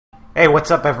Hey,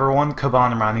 what's up everyone?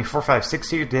 Koban Romani 456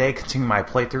 here today, continuing my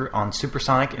playthrough on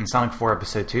Supersonic in Sonic 4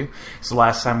 Episode 2. So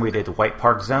last time we did White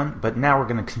Park Zone, but now we're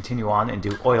going to continue on and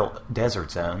do Oil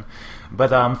Desert Zone.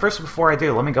 But first, before I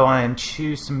do, let me go on and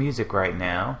choose some music right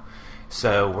now.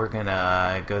 So we're going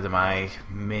to go to my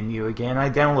menu again. I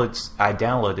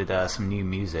downloaded some new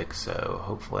music, so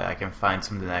hopefully I can find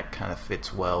something that kind of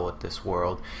fits well with this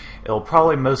world. It'll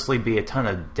probably mostly be a ton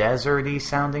of deserty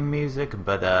sounding music,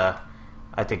 but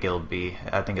I think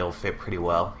it'll fit pretty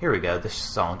well. Here we go. This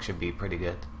song should be pretty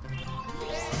good.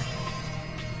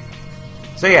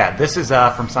 So yeah, this is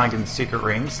from Sonic and the Secret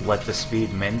Rings, Let the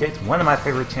Speed Mend It. One of my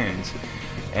favorite tunes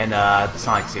in the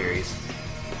Sonic series.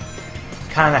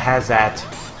 Kind of has that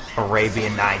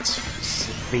Arabian Nights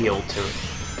feel to it.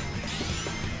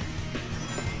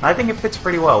 I think it fits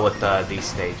pretty well with these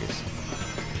stages.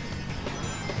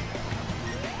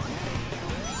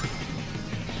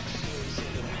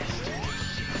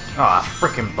 Ah, oh,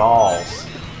 frickin' balls.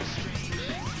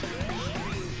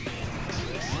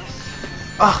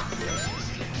 Ah!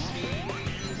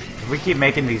 If we keep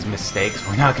making these mistakes,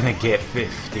 we're not gonna get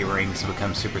 50 rings to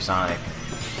become supersonic.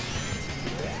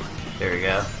 There we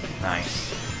go.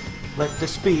 Nice. Let the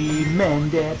speed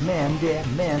mend it, mend it,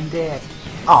 mend it.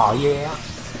 Aw, yeah.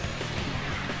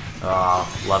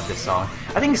 Oh, love this song.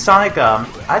 I think Sonic,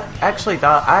 I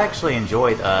actually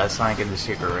enjoyed Sonic and the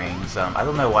Secret Rings. I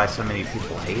don't know why so many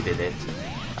people hated it.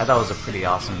 I thought it was a pretty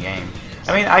awesome game.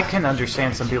 I mean, I can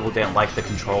understand some people didn't like the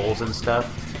controls and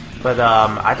stuff, but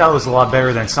I thought it was a lot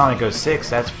better than Sonic 06,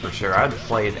 that's for sure. I'd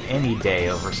play it any day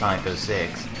over Sonic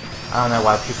 06. I don't know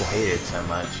why people hated it so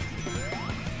much.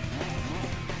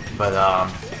 But,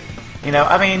 you know,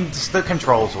 I mean, just the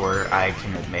controls were, I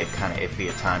can admit, kind of iffy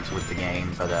at times with the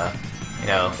game, but, you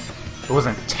know, it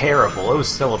wasn't terrible. It was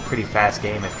still a pretty fast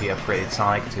game if you upgraded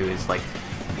Sonic to his, like,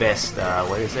 best,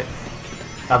 what is it?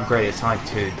 Upgraded Sonic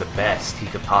to the best he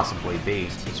could possibly be.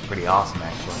 It's pretty awesome,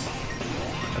 actually.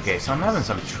 Okay, so I'm having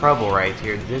some trouble right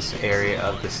here. This area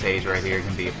of the stage right here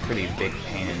can be a pretty big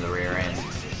pain in the rear end.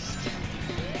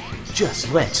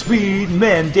 Just let speed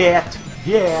mend it!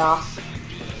 Yeah!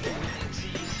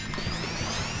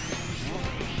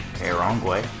 Okay, wrong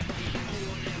way.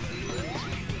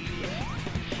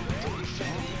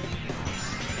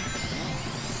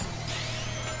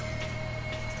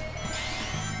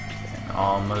 And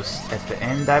almost at the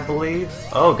end, I believe.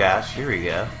 Oh gosh, here we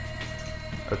go.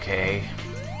 Okay.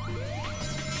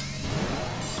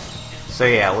 So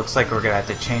yeah, looks like we're gonna have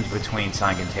to change between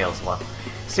Sonic and Tails a lot.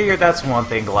 So here, that's one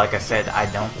thing, like I said, I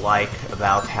don't like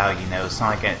about how, you know,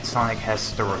 Sonic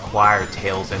has to require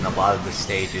Tails in a lot of the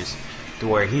stages, to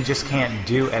where he just can't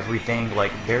do everything.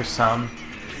 Like, there's some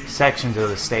sections of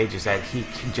the stages that he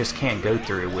just can't go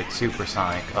through with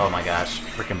Supersonic. Oh my gosh,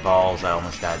 freaking balls, I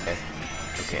almost died there.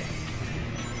 Okay.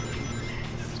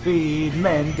 Speed,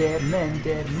 mend it, mend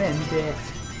it, mend it.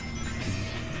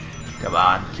 Come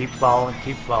on, keep falling,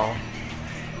 keep falling.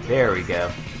 There we go.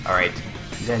 Alright,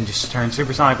 then just turn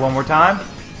Supersonic one more time.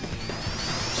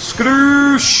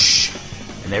 Skadoosh!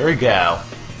 And there we go.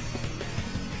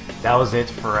 That was it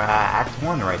for Act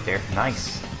 1 right there.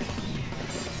 Nice.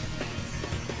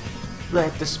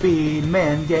 Let the speed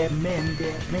mend it, mend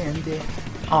it, mend it.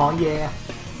 Oh yeah.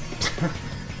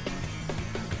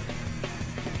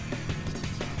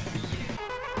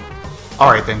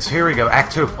 Alright then, so here we go.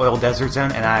 Act 2 of Oil Desert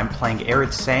Zone, and I'm playing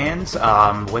Arid Sands.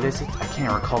 What is it? I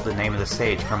can't recall the name of the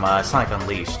stage from Sonic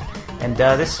Unleashed. And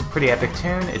this is a pretty epic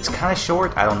tune. It's kind of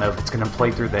short. I don't know if it's going to play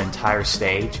through the entire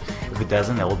stage. If it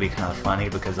doesn't, it will be kind of funny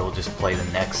because it will just play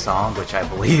the next song, which I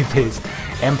believe is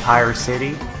Empire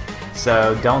City.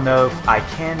 So don't know if I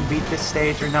can beat this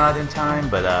stage or not in time,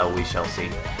 but we shall see.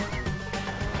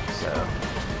 So,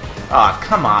 oh,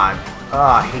 come on. Oh,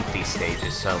 I hate these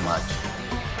stages so much.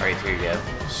 Alright, here you go.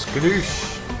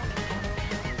 Skadoosh!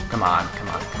 Come on, come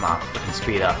on, come on. We can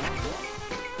speed up.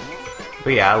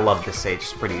 But yeah, I love this stage.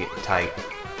 It's pretty tight.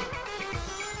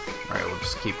 Alright, we'll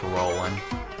just keep rolling.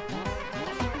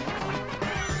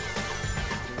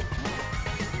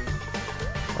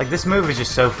 Like, this move is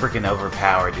just so freaking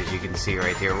overpowered, as you can see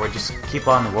right here. We'll just keep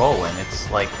on rolling. It's,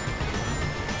 like,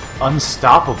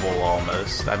 unstoppable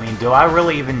almost. I mean, do I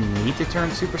really even need to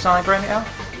turn Supersonic right now?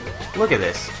 Look at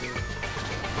this.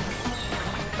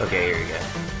 Okay, here we go.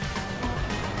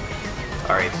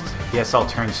 Alright, yes, I'll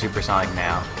turn Supersonic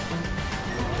now.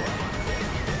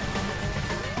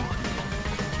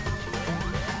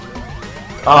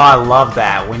 Oh, I love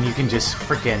that, when you can just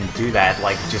freaking do that,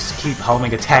 like, just keep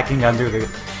homing, attacking under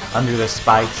the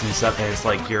spikes and stuff, and it's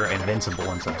like you're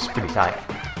invincible and stuff. It's pretty tight.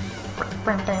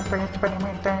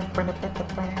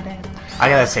 I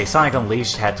gotta say, Sonic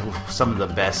Unleashed had some of the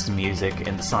best music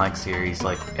in the Sonic series.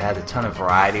 Like, it had a ton of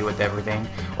variety with everything.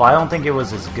 Well, I don't think it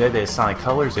was as good as Sonic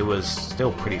Colors. It was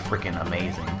still pretty freaking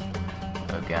amazing.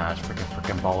 Oh gosh,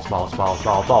 freaking balls, balls, balls,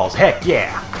 balls, balls. Heck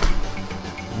yeah!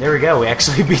 And there we go. We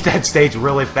actually beat that stage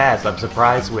really fast. I'm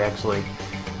surprised we actually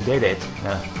did it in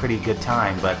a pretty good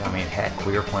time. But I mean, heck,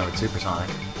 we were playing with Supersonic.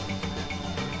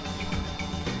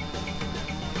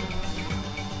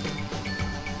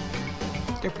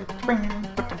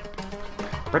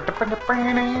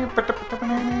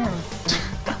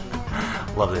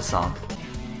 Love this song.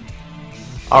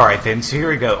 Alright then, so here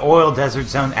we go. Oil Desert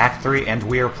Zone Act 3, and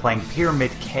we are playing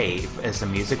Pyramid Cave as the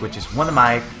music, which is one of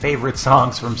my favorite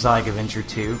songs from Sonic Adventure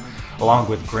 2, along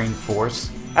with Green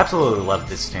Force. Absolutely love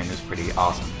this tune, it's pretty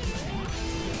awesome.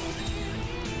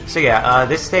 So yeah,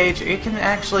 this stage, it can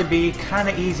actually be kind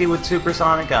of easy with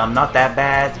Supersonic, not that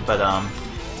bad, but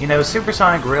you know,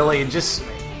 Supersonic really, he just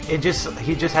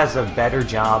has a better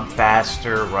job,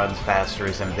 faster, runs faster,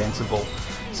 is invincible.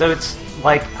 So it's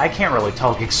like, I can't really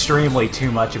talk extremely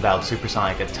too much about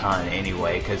Supersonic a ton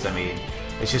anyway, because I mean,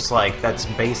 it's just like, that's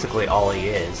basically all he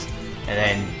is. And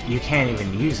then you can't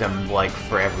even use him like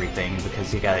for everything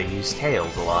because you gotta use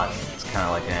Tails a lot. It's kind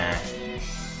of like,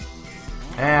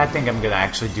 I think I'm gonna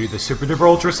actually do the Super Duper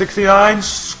Ultra 69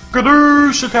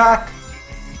 Skadoosh attack!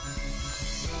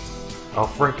 A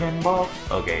freaking ball.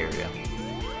 Okay, here we go.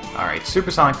 Alright,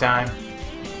 Supersonic time.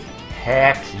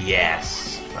 Heck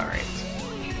yes. Alright.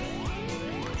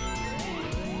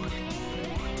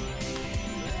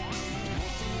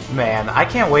 Man, I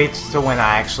can't wait till when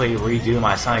I actually redo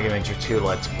my Sonic Adventure 2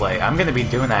 Let's Play. I'm gonna be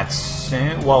doing that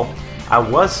soon. Well, I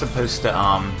was supposed to,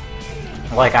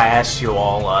 like I asked you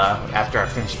all after I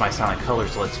finished my Sonic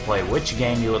Colors Let's Play, which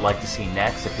game you would like to see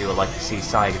next, if you would like to see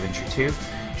Sonic Adventure 2,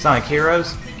 Sonic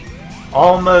Heroes.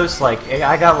 Almost, like,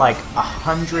 I got like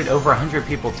over 100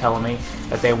 people telling me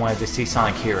that they wanted to see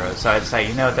Sonic Heroes. So I'd say,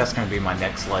 you know what, that's going to be my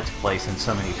next Let's Play since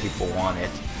so many people want it.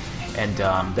 And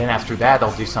then after that,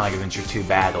 I'll do Sonic Adventure 2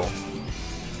 Battle.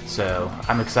 So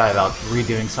I'm excited about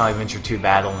redoing Sonic Adventure 2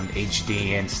 Battle in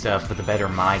HD and stuff with a better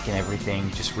mic and everything.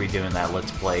 Just redoing that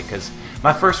Let's Play, because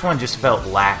my first one just felt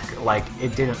like I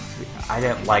didn't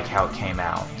like how it came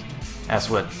out. That's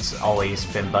what's always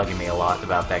been bugging me a lot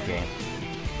about that game.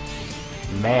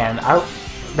 Man,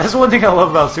 that's one thing I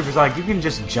love about Supersonic. You can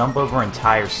just jump over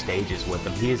entire stages with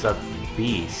him. He is a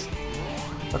beast.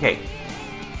 Okay.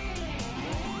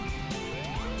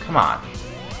 Come on.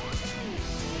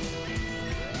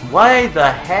 Why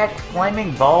the heck?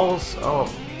 Flaming balls?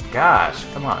 Oh, gosh.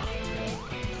 Come on.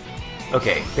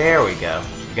 Okay, there we go.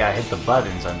 You gotta hit the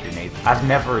buttons underneath. I've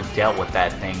never dealt with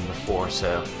that thing before,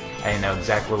 so I didn't know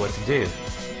exactly what to do.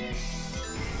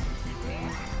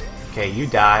 Okay, you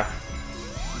die.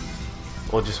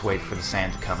 We'll just wait for the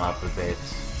sand to come up a bit.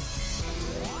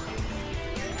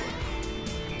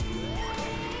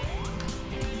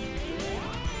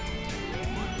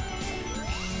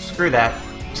 Screw that.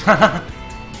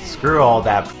 Screw all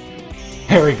that.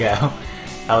 There we go.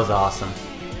 That was awesome.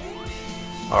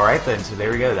 Alright then, so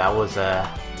there we go. That was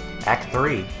Act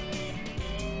 3.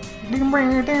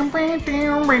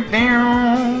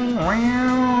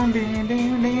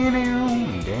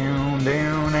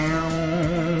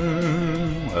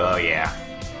 Oh yeah,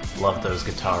 love those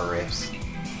guitar riffs.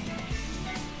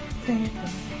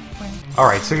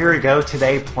 Alright, so here we go.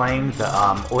 Today playing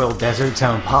the Oil Desert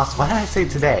Zone boss. Why did I say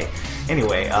today?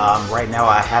 Anyway, right now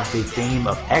I have the theme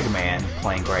of Eggman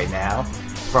playing right now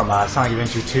from Sonic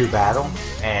Adventure 2 Battle,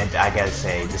 and I gotta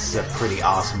say, this is a pretty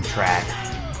awesome track.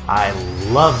 I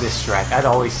love this track. I'd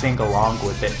always sing along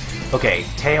with it. Okay,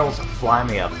 Tails, fly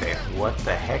me up there. What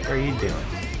the heck are you doing?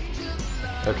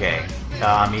 Okay, you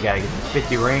gotta get the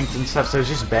 50 rings and stuff, so it's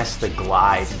just best to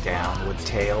glide down with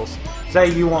Tails, so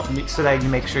that you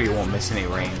make sure you won't miss any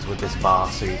rings with this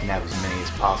boss, so you can have as many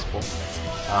as possible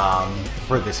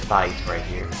for this fight right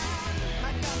here.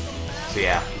 So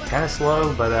yeah, kind of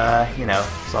slow, but you know,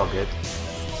 it's all good.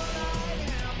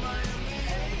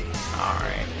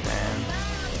 Alright then.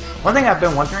 One thing I've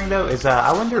been wondering though is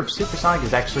I wonder if Supersonic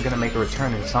is actually going to make a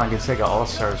return in Sonic and Sega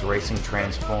All-Stars Racing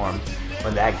Transformed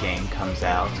when that game comes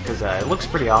out, because it looks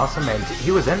pretty awesome, and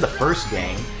he was in the first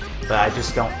game, but I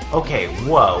just don't... Okay,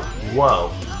 whoa, whoa,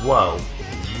 whoa,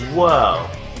 whoa.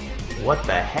 What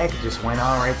the heck just went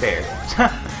on right there?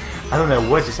 I don't know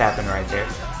what just happened right there,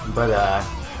 but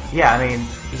yeah, I mean,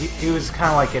 he was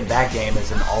kind of like in that game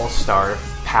as an all-star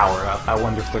power-up. I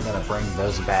wonder if they're going to bring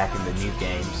those back in the new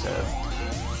game, so...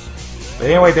 But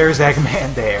anyway, there's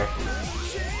Eggman there,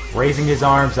 raising his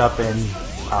arms up in,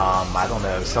 I don't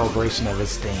know, celebration of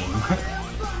his theme.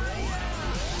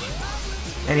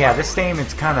 And yeah, this theme,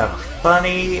 it's kind of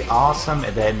funny, awesome,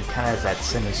 and then kind of has that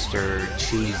sinister,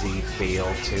 cheesy feel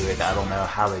to it. I don't know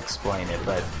how to explain it,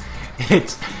 but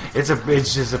it's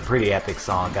just a pretty epic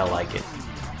song. I like it.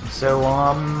 So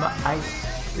I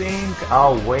think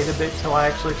I'll wait a bit till I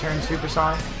actually turn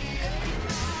supersonic.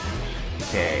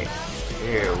 Okay,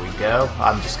 here we go.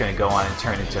 I'm just gonna go on and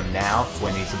turn into him now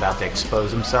when he's about to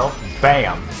expose himself.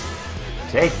 Bam!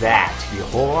 Take that, you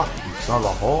whore! You son of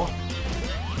a whore!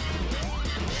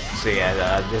 So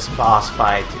yeah, this boss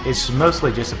fight is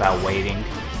mostly just about waiting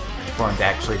for him to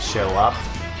actually show up,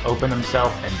 open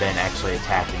himself, and then actually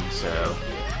attacking. So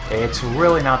it's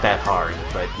really not that hard,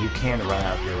 but you can run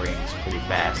out your rings pretty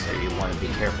fast, so you want to be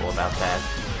careful about that.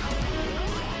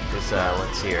 Because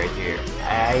let's see right here,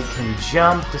 I can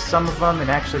jump to some of them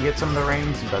and actually get some of the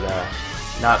rings, but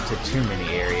not to too many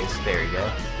areas. There you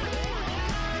go.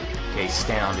 Okay,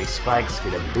 stand on these spikes,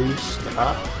 get a boost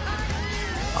up.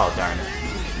 Oh darn it.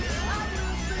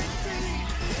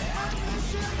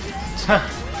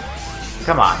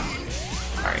 Come on.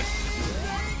 Alright.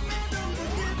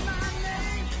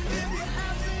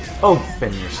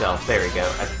 Open yourself. There we go.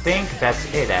 I think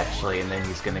that's it, actually. And then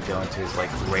he's going to go into his, like,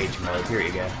 rage mode. Here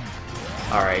you go.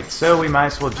 Alright, so we might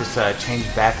as well just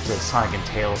change back to Sonic and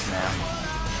Tails now.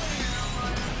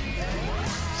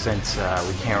 Since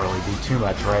we can't really do too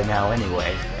much right now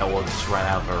anyway. And we'll just run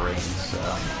out of our rings, so...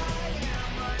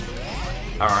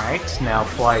 Alright, now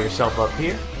fly yourself up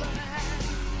here.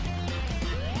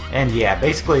 And yeah,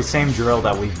 basically the same drill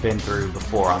that we've been through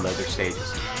before on the other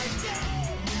stages.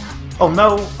 Oh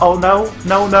no! Oh no!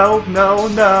 No no no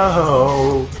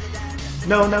no!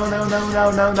 No no no no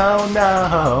no no no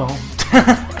no!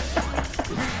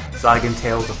 Sonic and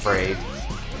Tails afraid.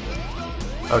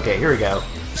 Okay, here we go.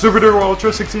 Super Duper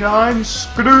Ultra 69,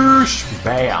 skadoosh!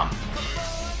 Bam!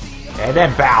 And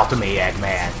then bow to me,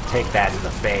 Eggman. Take that in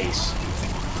the face.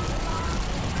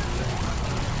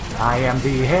 I am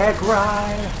the Egg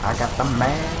Ride, I got the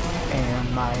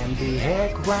man, I am the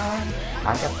Egg Ride,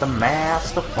 I got the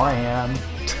master plan.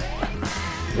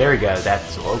 There we go,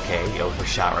 that's okay,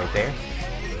 overshot right there.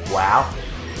 Wow.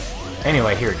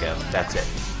 Anyway, here we go, that's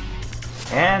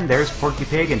it. And there's Porky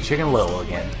Pig and Chicken Little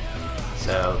again.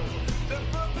 So,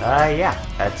 yeah,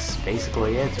 that's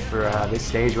basically it for this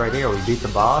stage right here. We beat the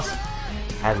boss,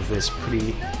 have this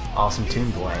pretty awesome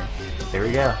tune playing. There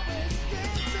we go.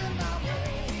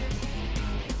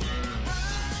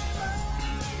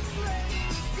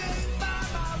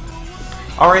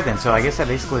 Alright then, so I guess that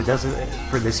basically does it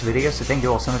for this video, so thank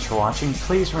you all so much for watching.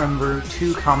 Please remember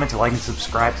to comment, like, and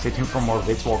subscribe. Stay tuned for more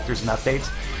vids, walkthroughs, and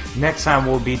updates. Next time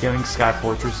we'll be doing Sky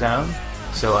Fortress Zone,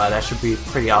 so that should be a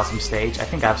pretty awesome stage. I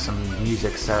think I have some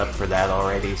music set up for that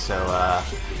already, so,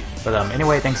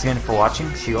 anyway, thanks again for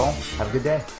watching. See you all. Have a good day.